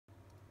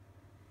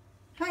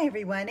Hi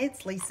everyone,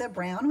 it's Lisa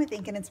Brown with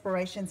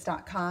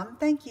InkandInspirations.com.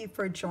 Thank you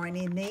for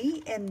joining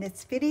me. In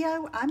this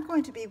video, I'm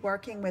going to be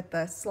working with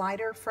the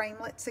slider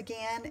framelits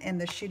again and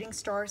the shooting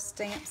star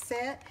stamp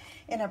set.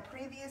 In a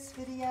previous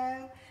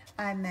video,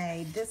 I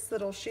made this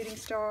little shooting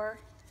star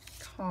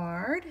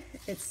card.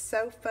 It's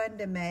so fun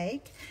to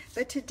make.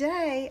 But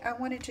today, I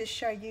wanted to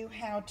show you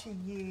how to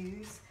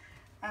use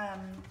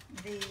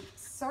the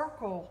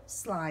circle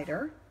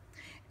slider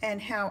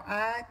and how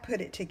I put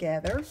it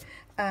together.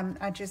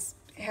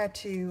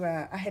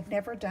 I had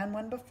never done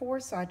one before,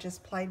 so I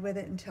just played with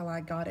it until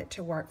I got it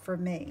to work for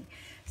me.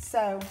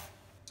 So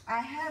I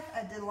have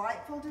a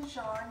Delightful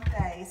Dijon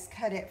base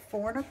cut at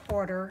 4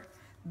 1/4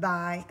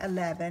 by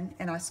 11,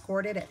 and I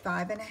scored it at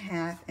 5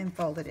 1/2 and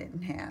folded it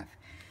in half.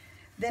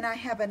 Then I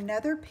have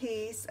another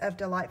piece of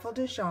Delightful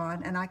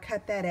Dijon, and I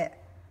cut that at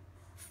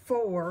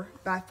 4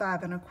 by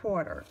 5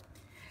 1/4.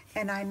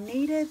 And I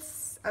needed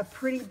a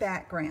pretty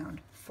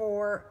background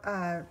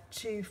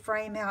to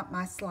frame out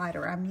my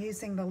slider. I'm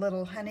using the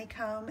little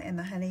honeycomb and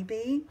the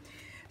honeybee.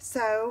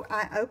 So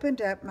I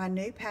opened up my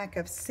new pack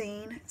of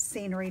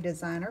Scenery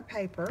designer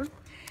paper,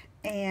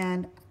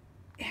 and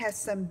it has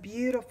some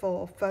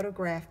beautiful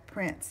photograph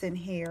prints in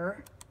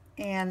here,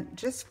 and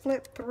just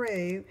flipped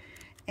through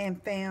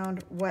and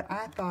found what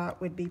I thought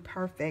would be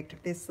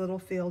perfect, this little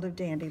field of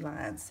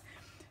dandelions.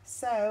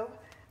 So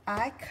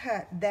I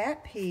cut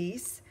that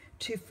piece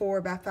to 4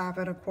 by 5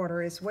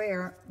 1/4 as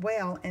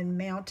well and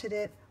mounted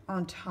it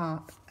on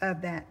top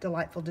of that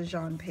Delightful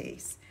Dijon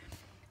piece.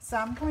 So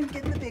I'm going to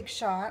get the big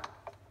shot,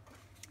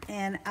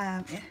 and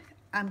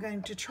I'm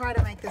going to try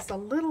to make this a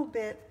little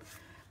bit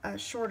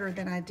shorter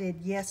than I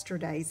did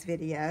yesterday's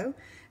video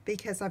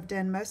because I've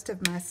done most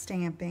of my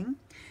stamping.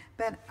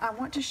 But I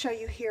want to show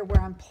you here where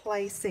I'm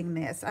placing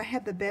this. I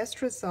had the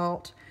best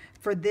result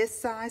for this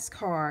size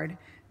card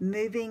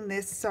moving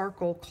this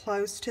circle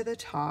close to the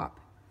top,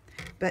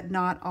 but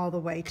not all the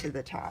way to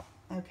the top,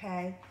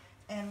 okay?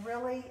 And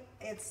really,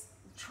 it's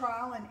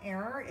trial and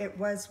error. It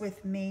was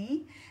with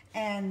me,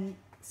 and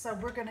so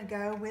we're gonna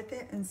go with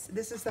it. And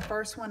this is the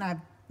first one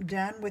I've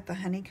done with the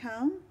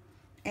honeycomb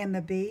and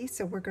the bee,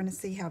 so we're gonna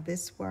see how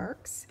this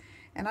works.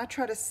 And I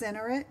try to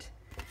center it,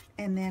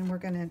 and then we're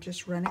gonna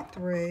just run it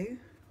through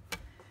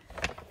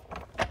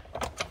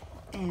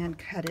and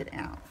cut it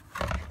out.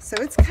 So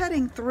it's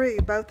cutting through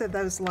both of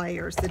those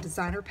layers, the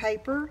designer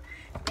paper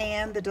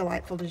and the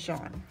Delightful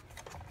Dijon.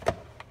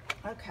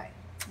 Okay,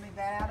 move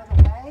that out of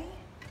the way,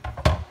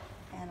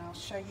 and I'll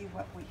show you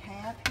what we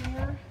have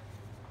here.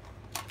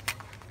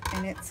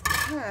 And it's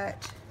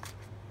cut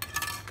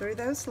through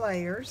those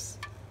layers.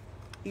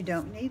 You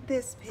don't need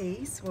this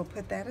piece. We'll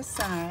put that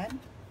aside.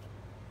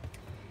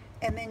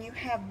 And then you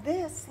have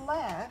this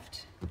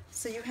left.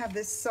 So you have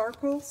this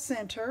circle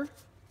center,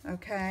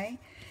 okay?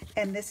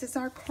 And this is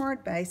our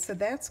card base, so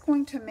that's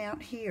going to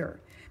mount here.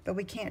 But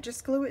we can't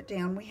just glue it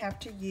down. We have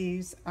to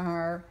use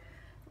our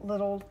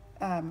little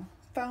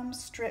foam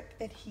strip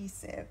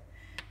adhesive.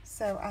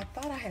 So I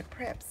thought I had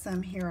prepped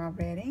some here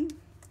already,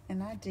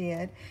 and I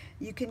did.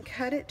 You can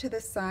cut it to the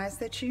size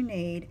that you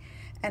need,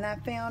 and I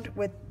found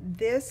with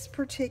this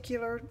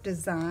particular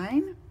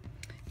design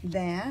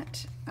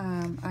that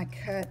I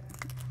cut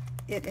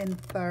it in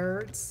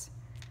thirds,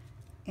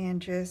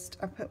 and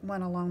I put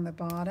one along the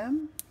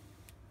bottom,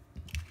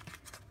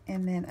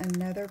 and then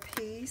another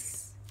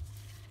piece.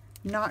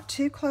 Not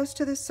too close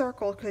to the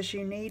circle because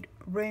you need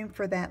room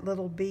for that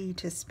little bee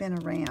to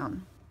spin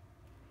around.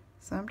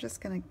 So I'm just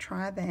going to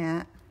try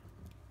that.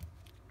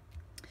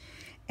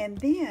 And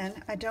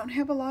then I don't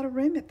have a lot of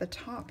room at the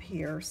top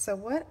here. So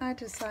what I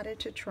decided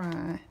to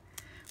try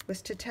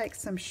was to take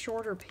some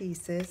shorter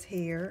pieces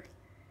here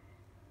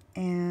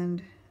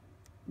and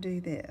do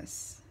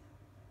this.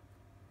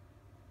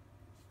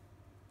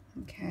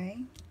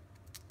 Okay.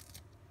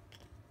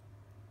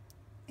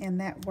 And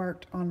that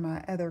worked on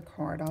my other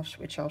card,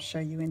 which I'll show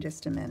you in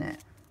just a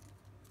minute.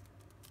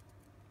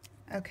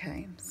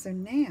 Okay, so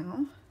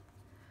now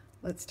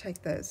let's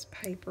take those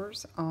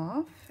papers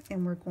off,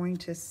 and we're going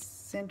to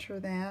center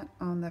that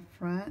on the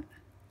front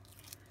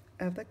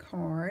of the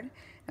card.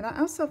 And I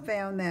also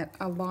found that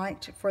I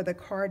liked for the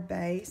card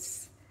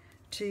base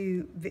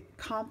to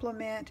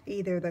complement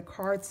either the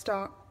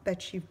cardstock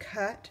that you've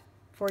cut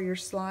for your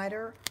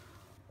slider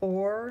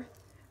or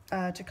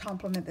to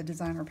complement the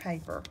designer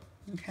paper.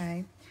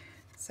 Okay,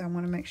 so I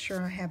want to make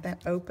sure I have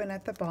that open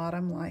at the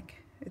bottom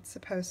like it's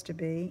supposed to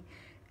be,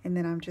 and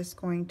then I'm just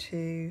going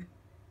to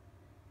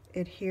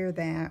adhere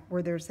that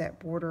where there's that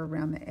border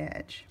around the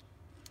edge.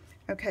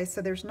 Okay,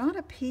 so there's not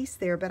a piece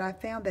there, but I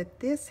found that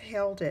this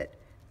held it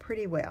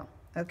pretty well,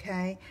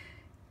 okay?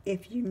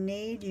 If you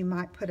need, you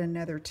might put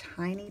another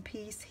tiny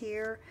piece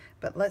here,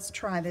 but let's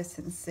try this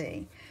and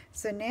see.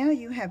 So now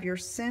you have your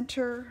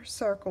center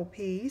circle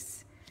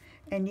piece,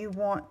 and you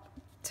want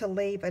to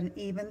leave an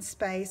even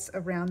space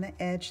around the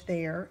edge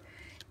there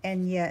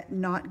and yet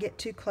not get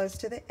too close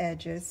to the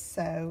edges.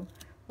 So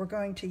we're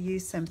going to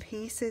use some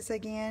pieces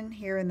again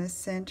here in the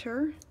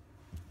center,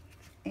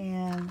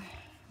 and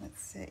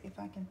let's see if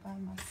I can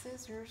find my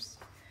scissors.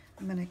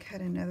 I'm going to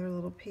cut another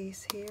little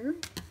piece here.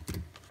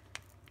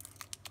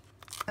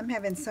 I'm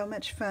having so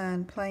much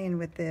fun playing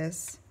with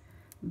this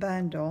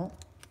bundle.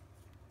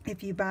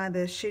 If you buy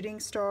the Shooting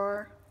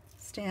Star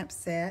stamp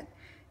set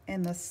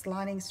and the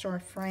Sliding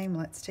Star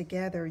framelits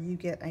together, you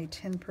get a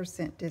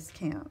 10%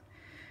 discount.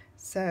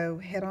 So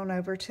head on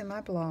over to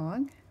my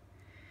blog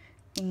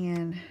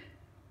and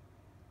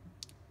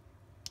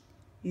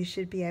you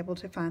should be able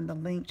to find the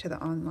link to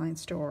the online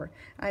store.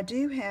 I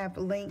do have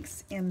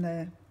links in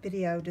the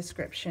video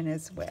description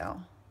as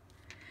well.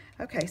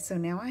 Okay, so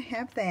now I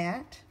have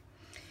that,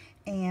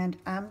 and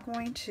I'm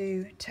going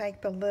to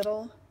take the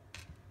little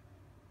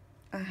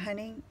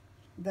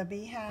the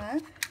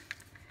beehive,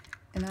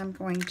 and I'm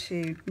going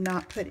to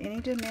not put any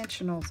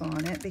dimensionals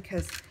on it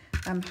because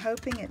I'm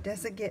hoping it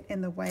doesn't get in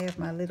the way of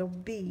my little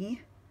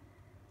bee.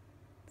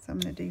 So I'm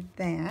going to do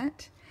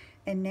that.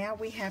 And now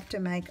we have to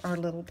make our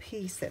little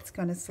piece that's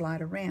going to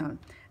slide around.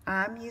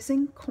 I'm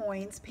using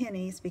coins,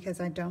 pennies, because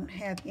I don't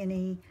have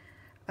any,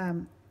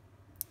 what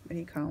do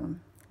you call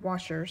them,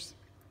 washers.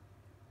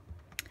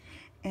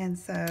 And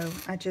so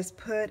I just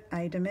put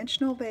a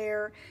dimensional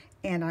there,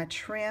 and I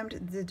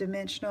trimmed the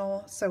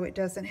dimensional so it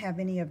doesn't have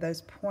any of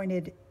those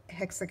pointed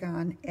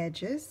hexagon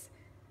edges.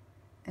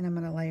 And I'm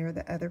going to layer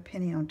the other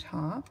penny on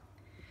top.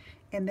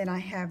 And then I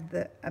have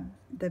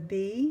the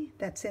bee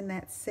that's in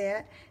that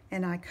set,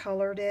 and I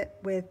colored it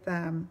with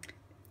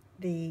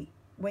the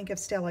Wink of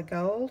Stella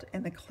Gold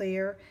and the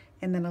clear,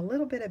 and then a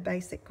little bit of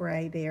basic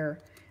gray there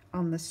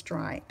on the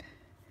stripe.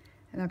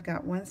 And I've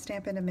got one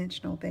Stampin'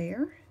 dimensional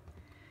there,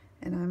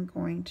 and I'm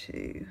going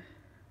to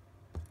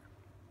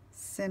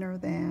center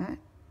that.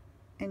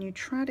 And you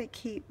try to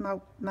keep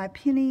my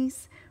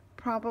pennies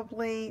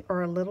probably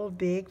are a little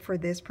big for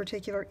this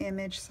particular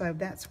image, so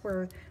that's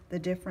where the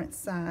different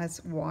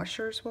size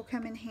washers will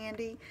come in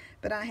handy,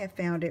 but I have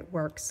found it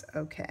works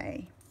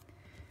okay.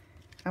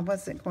 I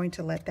wasn't going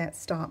to let that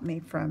stop me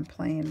from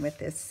playing with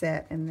this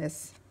set and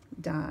this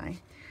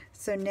die.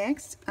 So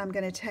next I'm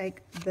going to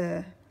take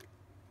the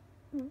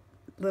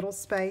little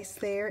space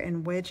there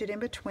and wedge it in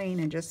between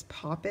and just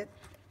pop it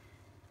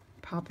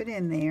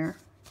in there.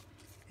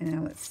 And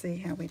now let's see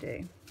how we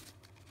do.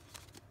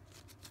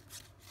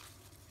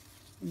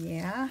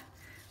 Yeah.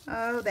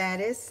 Oh, that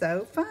is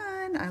so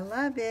fun. I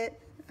love it.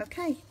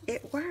 Okay,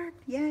 it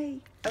worked. Yay.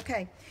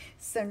 Okay,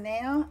 so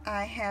now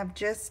I have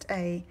just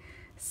a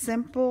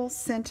simple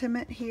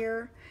sentiment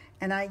here,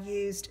 and I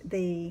used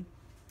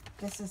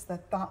this is the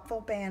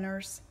Thoughtful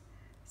Banners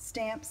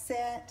stamp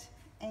set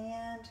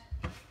and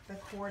the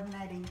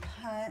coordinating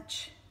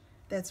punch.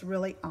 That's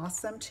really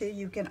awesome too.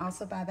 You can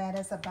also buy that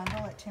as a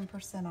bundle at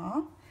 10%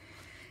 off.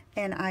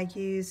 And I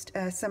used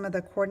some of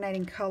the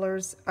coordinating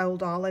colors.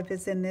 Old Olive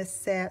is in this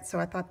set, so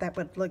I thought that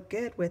would look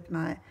good with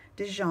my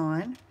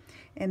Dijon.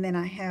 And then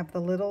I have the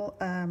little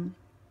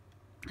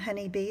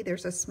honeybee.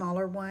 There's a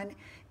smaller one,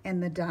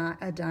 and a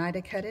die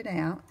to cut it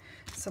out.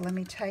 So let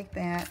me take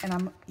that, and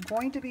I'm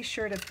going to be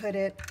sure to put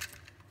it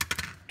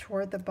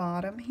toward the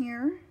bottom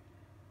here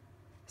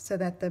so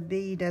that the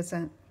bee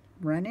doesn't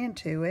run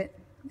into it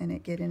and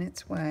it get in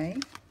its way.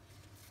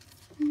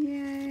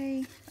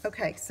 Yay.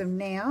 Okay, so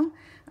now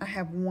I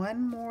have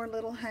one more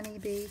little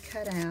honeybee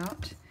cut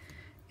out,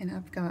 and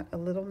I've got a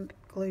little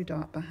glue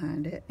dot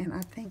behind it, and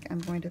I think I'm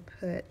going to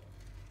put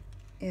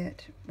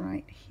it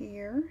right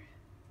here.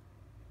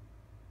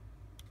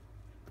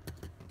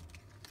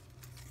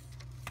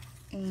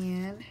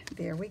 And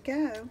there we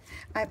go.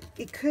 I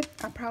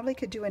probably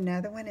could do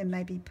another one and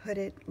maybe put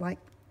it like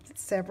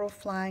several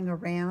flying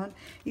around.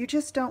 You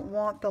just don't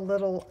want the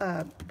little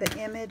the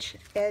image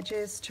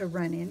edges to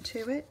run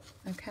into it.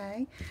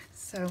 Okay,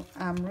 so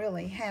I'm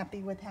really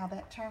happy with how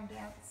that turned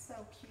out. It's so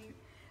cute.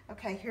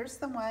 Okay, here's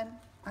the one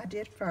I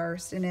did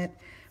first, and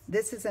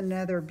this is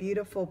another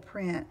beautiful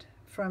print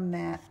from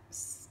that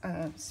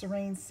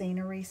Serene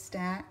Scenery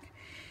stack,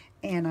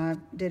 and I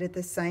did it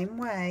the same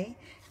way.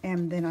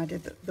 And then I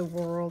did the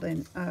world,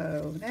 and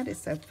oh, that is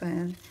so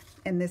fun.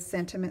 And this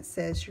sentiment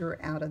says, "You're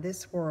out of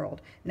this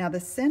world." Now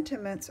the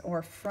sentiments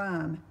are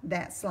from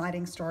that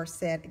Sliding Star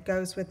set. It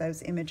goes with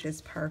those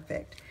images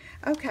perfect.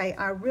 Okay,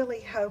 I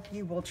really hope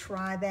you will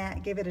try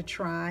that. Give it a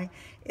try.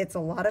 It's a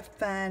lot of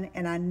fun,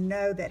 and I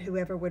know that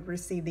whoever would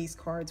receive these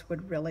cards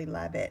would really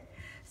love it.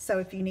 So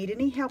if you need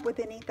any help with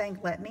anything,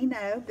 let me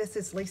know. This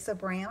is Lisa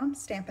Brown,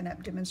 Stampin'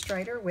 Up!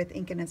 Demonstrator with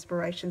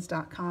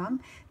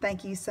InkandInspirations.com.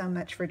 Thank you so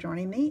much for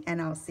joining me,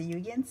 and I'll see you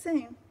again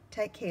soon.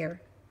 Take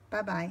care.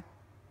 Bye-bye.